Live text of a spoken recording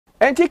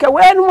enti ka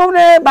we no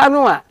ne ba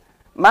no a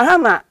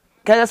Mahama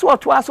ka so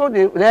to aso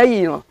de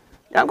rayi no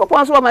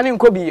Yankopon so ma ne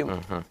nkobi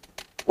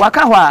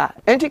waka ho a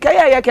enti ka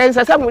ya ka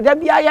nsa samu da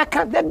bia ya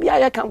ka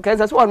ka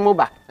nsa so on mo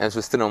ba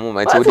enso still no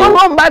moment we dey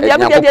mo ba bia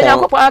bia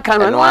Yankopon aka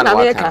no na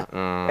me ka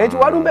enti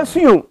wonu be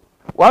fiu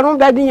wonu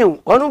be din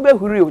wonu be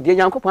huru de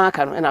Yankopon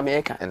aka no na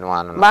me ka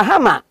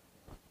Mahama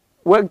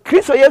we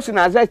Kristo Yesu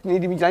Nazareth ni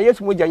di bi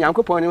Yesu mo ja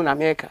Yankopon ni na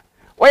me ka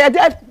we ya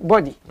dead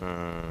body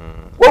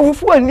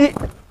wo ani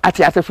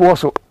atiasefo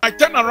so. I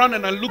turn around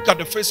and I look at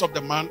the face of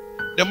the man.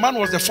 The man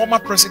was the former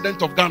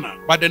president of Ghana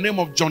by the name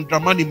of John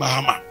Dramani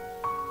Mahama.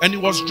 And he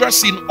was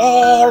dressed in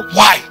all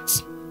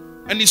white.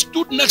 And he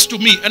stood next to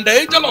me. And the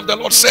angel of the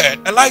Lord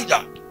said,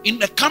 Elijah, in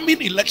the coming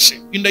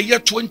election, in the year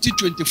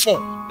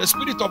 2024, the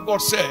Spirit of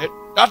God said,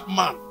 that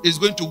man is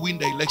going to win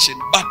the election.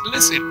 But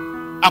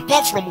listen,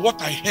 apart from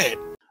what I heard,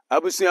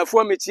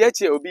 Abusuafo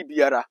metietie obi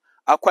biara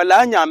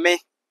akwala nyame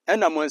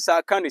ena monsa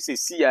aka ne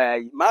sesia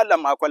yi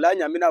malam akwala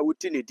nyame na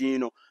wuti ne din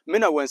no me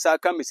na wonsa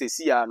aka me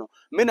sesia no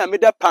me na me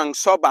da pan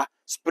soba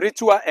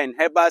spiritual and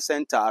herbal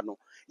center no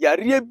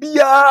yare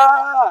bia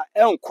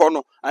enko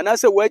no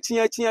anase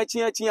wachia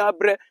chia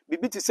abre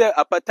bibi ti se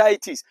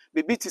hepatitis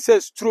bibi ti se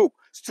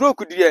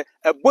stroke de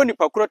eboni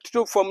pakro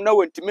to form na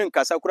wantimi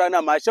nkasa kura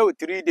na ma hye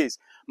 3 days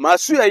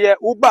masu ye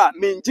uba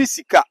menji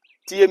sika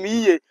tie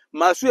miye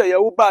masu ye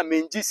uba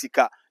menji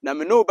sika na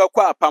me no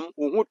bekwa apam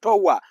ohu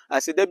towa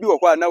aseda bi wo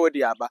kwa na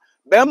wodi aba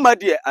bemma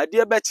de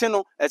ade beche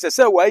no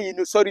esese wayi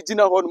no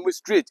original ho no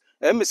straight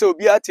em se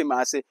obi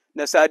atimase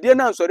na sade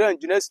na nsore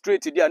anjuna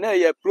straight dia na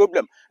ye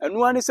problem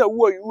enu ani se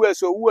wo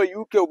US o wo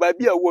UK o ba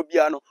bia wo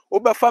bia no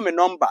obefa me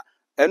number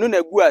enu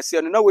na gu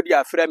ase no na wodi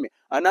afre me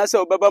anase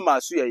obeba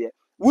masu ye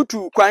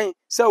wutu kwan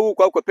se wo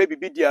kwa kwape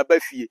bibi dia aba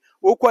fie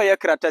wo kwa ye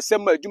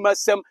kratasem adwuma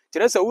sem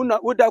kire se wo na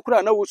woda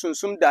kura na wo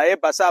sunsum da ye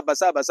basa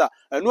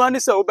enu ani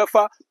se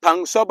obefa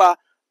pan soba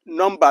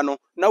number no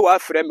na wa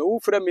frɛ me wo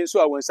frɛ me nso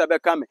a wonsa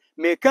bɛka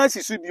me kan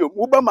sisu biom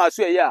wo ba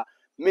maso ye a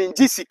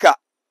menji sika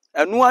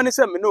enu ane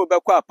se me no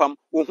bɛkɔ apam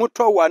wo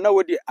hotɔ wa na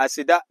wo di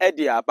aseda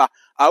de aba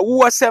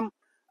awosem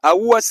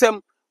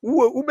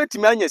wo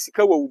betimi anya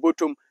sika wo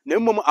botom na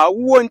mmom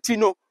awo nti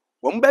no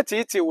wo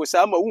mbetete wo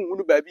sa ma wo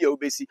hunu ba bia wo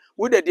besi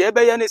wo de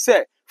ɛbɛyɛ ne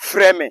se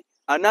frɛ me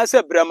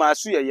anase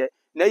bramaso ye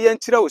na ye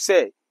nkyerɛ wo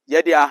se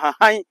ye de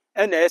ahahan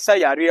na ɛsa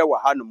yare wa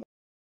hanom.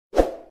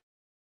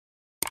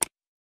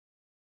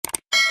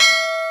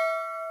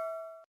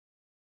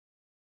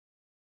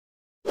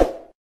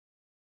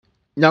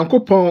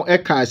 Nyankopon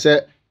eka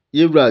se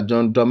yewura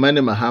John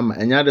Dramani Mahama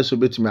enya de so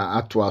betumi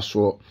ato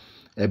aso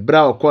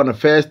ebra okọ no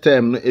first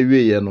term no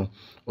ewiye no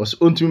os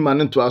ontumi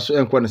mane to aso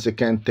enko no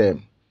second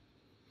term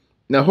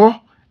na ho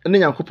ene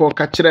Nyankopon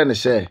ka kire ne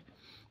se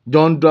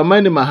John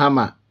Dramani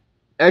Mahama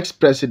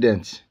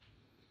ex-president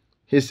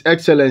his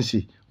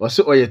excellency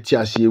wose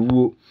oyetiase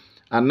ewuo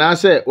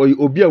anase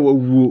obi a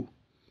wawuo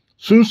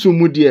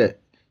sunsumu de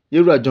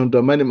yewura John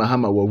Dramani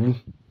Mahama wawu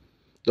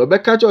do be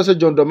ka cho se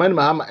John Dramani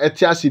Mahama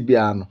etiase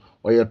bia no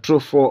oye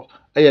trofo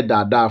eye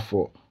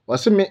dadafo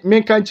wase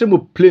me kan kire mo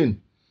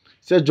plain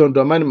se John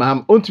Dramani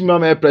Mahama ontumi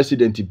ma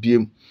president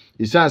biem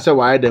isan se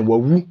wa den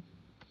wawu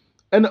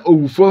ena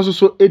owufo nso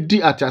so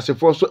edi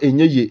atiasefo so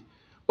enyeye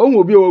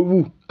onwo obi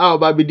wawu a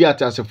oba bi di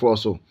atiasefo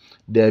so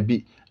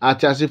dabi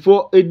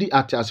atiasefo edi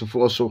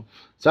atiasefo so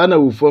sana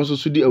owufo nso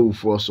so di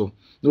owufo so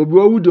na obi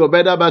wawu di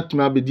obeda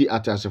batuma bi di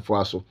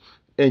atiasefo so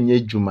enye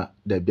djuma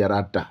da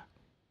biara da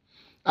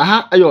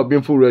aha ayo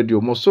Obemfo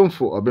radio mo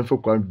somfo Obemfo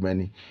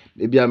kwanjumani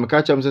bia me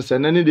ka cham se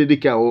nane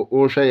dedika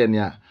wo hwe ye ne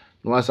a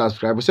no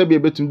subscribe se bia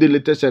betum the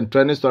latest and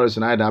trending stories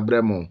na ida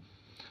bremo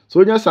so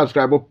onya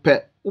subscribe pe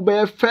wo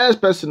be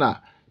first person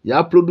ya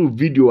upload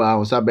video a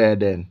on sabe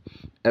den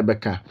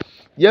ebeka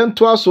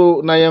yento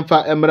aso na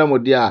yemfa emremo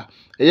de a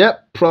ye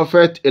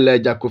prophet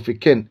Elijah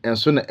Kofiken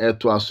enso na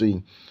eto aso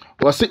yi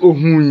wose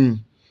ohun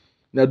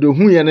na do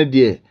hun ye ne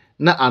de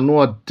na ano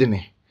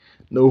odene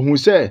na ohun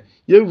se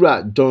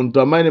yewura John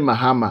Dramani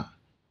Mahama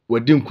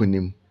wadi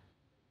nkunim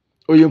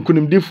oye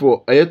nkunim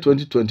difo aye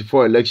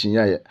 2024 election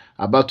ya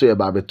abato ye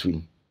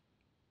babetui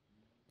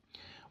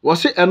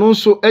wose eno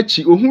nso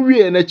achi ohun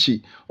wie na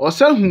achi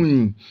osa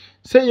hun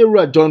se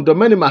yewura John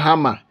Dramani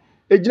Mahama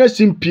ejina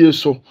simpie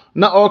so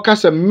na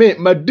okasa me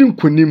madi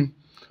nkunim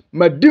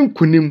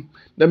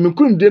na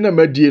menkunim de na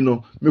madie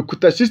no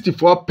mekuta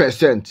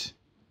 64%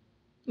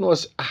 no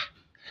was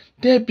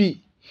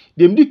debi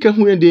dem dika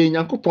hu de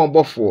Nyankopon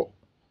bofo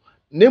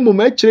nemo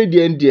ma kire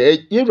de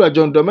ndie yewura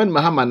John Dramani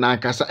Mahama na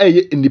nkasa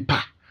eye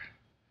nipa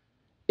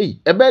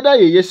ebeda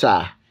ye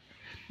saa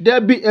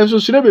debi enso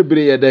sure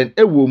bebre ye den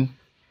ewom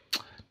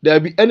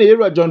debi ene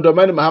yewura John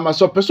Dramani Mahama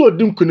so pese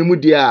odim kunim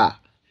de a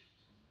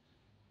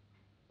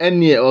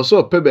ene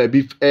also pe ba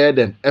bi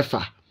den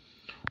efa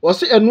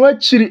wose eno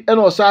akiri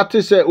ene osa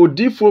ate se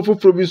odifo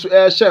foforo bi so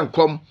hye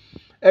nkom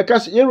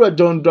ekase yewura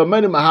John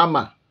Dramani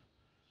Mahama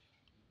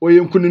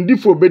oye nkunim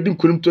difo bedi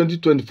nkunim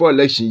 2024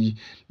 election yi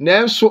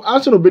nanso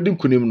anso no bedi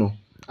nkunim no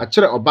a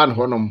kire oban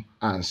honom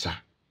ansa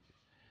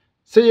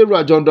se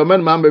yewura John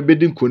Dramani Mahama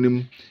bedi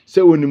nkunim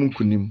se onim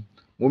nkunim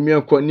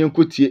momia ko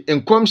nyenkotie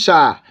enkom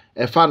sha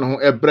efa no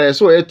ho ebre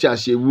so eti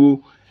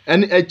ahyewu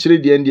ene ekire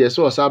de ndie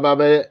so osaba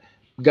be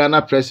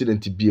Ghana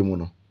president biemu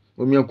no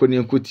omienko ne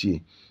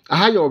enkotie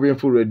aha ye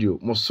Obemfo radio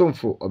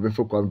musomfo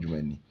Obemfo kwam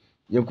dwumani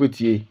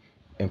yenkotie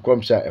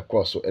enkomsha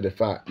ekoso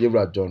edefa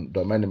Yewura John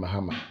Dramani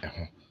Mahama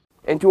eho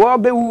enti wo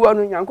bewu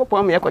anu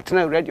Nyankopon me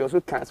ekotena radio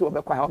so kan se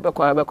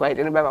obekwa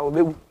ide ne baba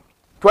obewu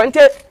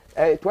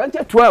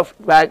 2012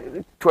 by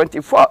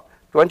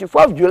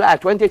 24th July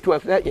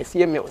 2012 yes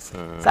ye meals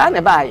sa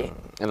ne baaye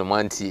eno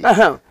manti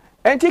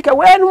enti ka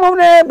wenu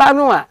ne ba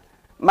no a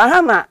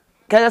Mahama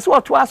ka so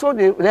to aso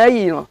de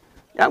rayi no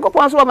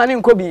Nyankopon so ma ne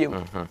nkobi yem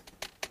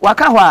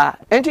waka hwa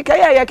enti ka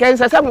ye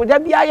kensa samu da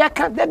bia ya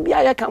kan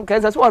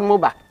kensa so on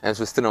moba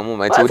enso still no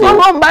moment we dey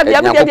no mba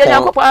bia bia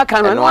Nyankopon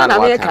aka no na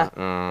me ka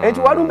enti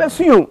wonu be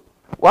suyo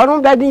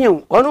wonu be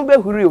dinyo wonu be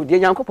huri o de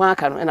Nyankopon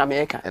aka no na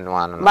me ka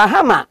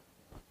Mahama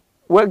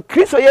we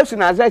Kristo Yesu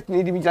Nazareth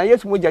ni di bijan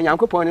Yesu moja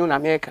Nyankopon ni na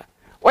me ka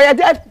o ya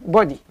dead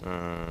body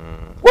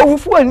wo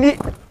wufu ani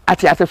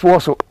atiasefo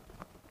so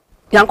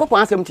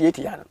Nyankopon asem tie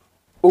ya no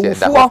o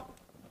wufu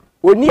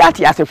oni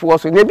atiasefo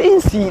so ne bi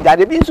nsi da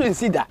ne bi nso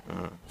nsi da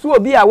so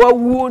obi a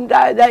wawu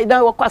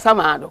da wakwasa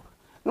maado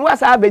no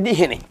wasa abedi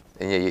hene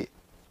enye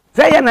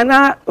say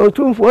na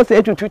otumfo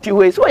se tututi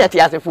we so yati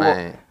asefo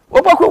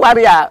oboku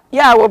ware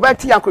ya wo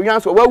beti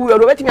akonwan so wawu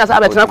no beti asa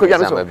abetena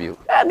akonwan so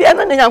bia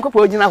no ne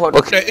Nyankopon ogina ho.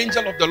 The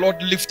angel of the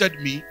Lord lifted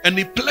me and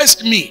he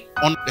placed me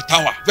on the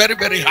tower very,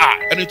 very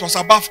high, and it was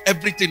above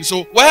everything.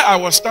 So where I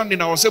was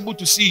standing, I was able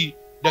to see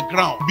the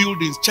ground,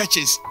 buildings,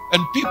 churches,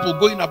 and people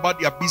going about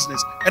their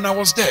business. And I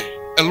was there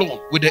alone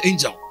with the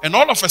angel. And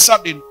all of a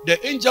sudden,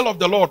 the angel of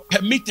the Lord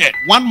permitted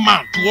one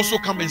man to also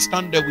come and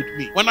stand there with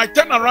me. When I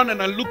turned around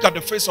and I looked at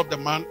the face of the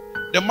man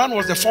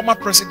was the former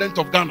president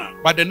of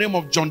Ghana by the name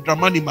of John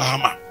Dramani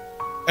Mahama.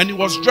 And he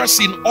was dressed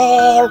in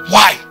all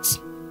white.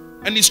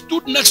 And he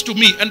stood next to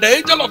me. And the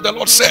angel of the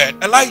Lord said,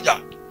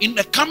 Elijah, in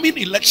the coming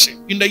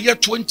election, in the year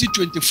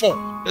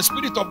 2024, the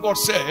Spirit of God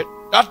said,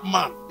 that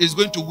man is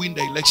going to win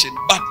the election.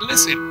 But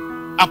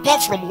listen,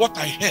 apart from what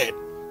I heard,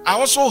 I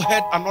also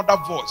heard another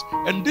voice.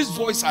 And this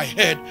voice I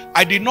heard,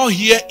 I did not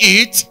hear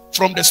it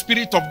from the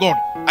Spirit of God.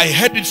 I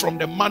heard it from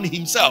the man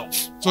himself.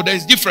 So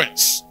there's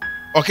difference.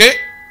 Okay?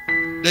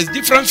 There's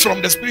difference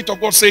from the Spirit of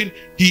God saying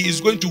he is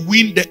going to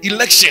win the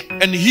election.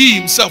 And he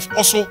himself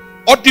also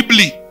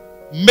audibly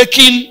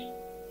making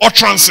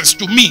utterances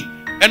to me.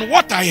 And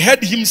what I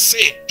heard him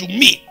say to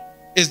me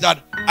is that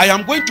I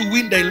am going to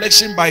win the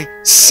election by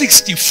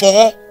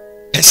 64%.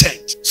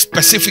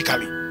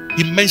 Specifically,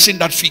 he mentioned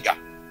that figure.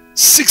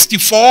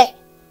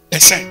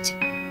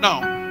 64%.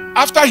 Now,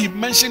 after he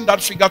mentioned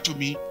that figure to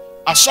me,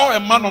 I saw a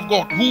man of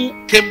God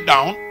who came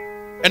down,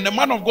 and the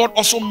man of God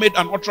also made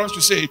an utterance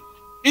to say,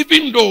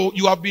 even though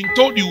you have been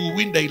told you will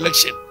win the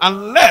election,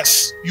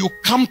 unless you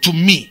come to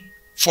me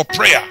for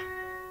prayer,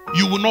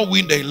 you will not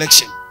win the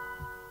election.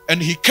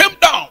 And he came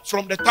down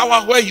from the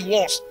tower where he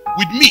was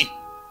with me,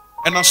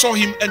 and I saw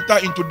him enter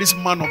into this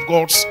man of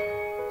God's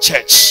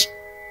church.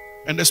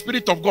 And the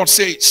Spirit of God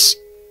says,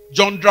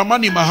 John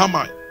Dramani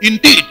Mahama,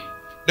 indeed,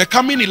 the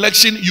coming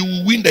election, you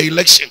will win the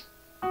election.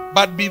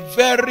 But be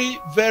very,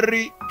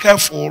 very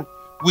careful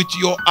with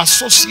your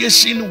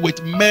association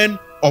with men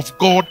of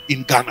God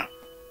in Ghana.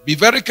 Be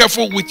very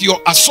careful with your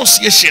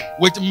association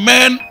with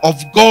men of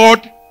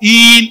God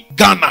in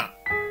Ghana.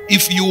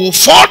 If you will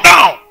fall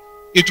down,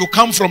 it will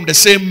come from the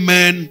same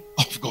men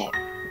of God.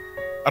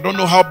 I don't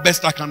know how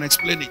best I can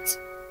explain it,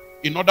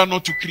 in order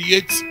not to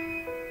create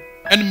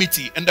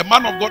enmity. And the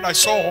man of God I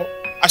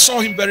saw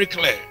him very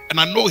clear, and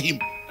I know him,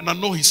 and I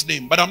know his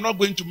name, but I'm not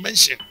going to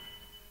mention.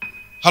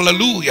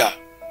 Hallelujah.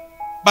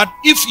 But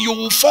if you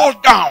will fall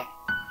down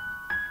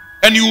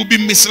and you will be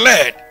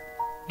misled,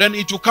 then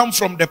it will come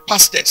from the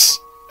pastors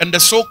and the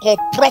so-called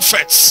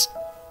prophets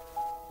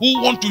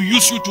who want to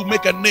use you to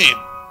make a name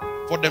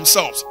for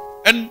themselves.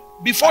 And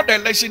before the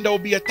election, there will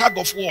be a tug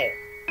of war.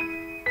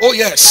 Oh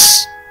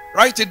yes,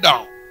 write it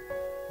down.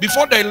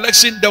 Before the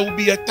election, there will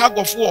be a tug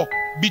of war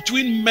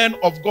between men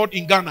of God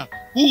in Ghana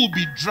who will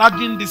be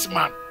dragging this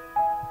man,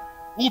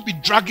 who will be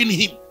dragging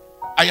him.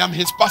 I am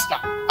his pastor.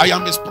 I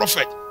am his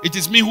prophet. It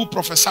is me who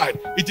prophesied.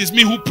 It is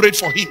me who prayed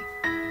for him.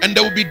 And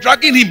they will be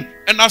dragging him.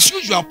 And as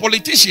usual,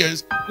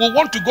 politicians will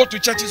want to go to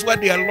churches where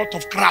there are a lot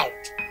of crowd.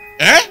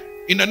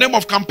 In the name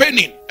of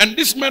campaigning. And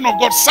this man of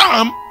God,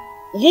 some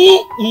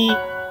who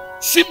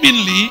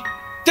seemingly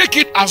take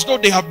it as though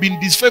they have been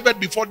disfavored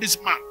before this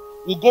man,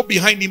 will go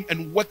behind him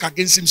and work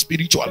against him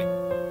spiritually.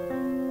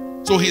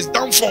 So his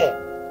downfall,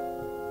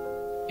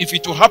 if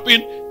it will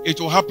happen, it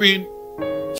will happen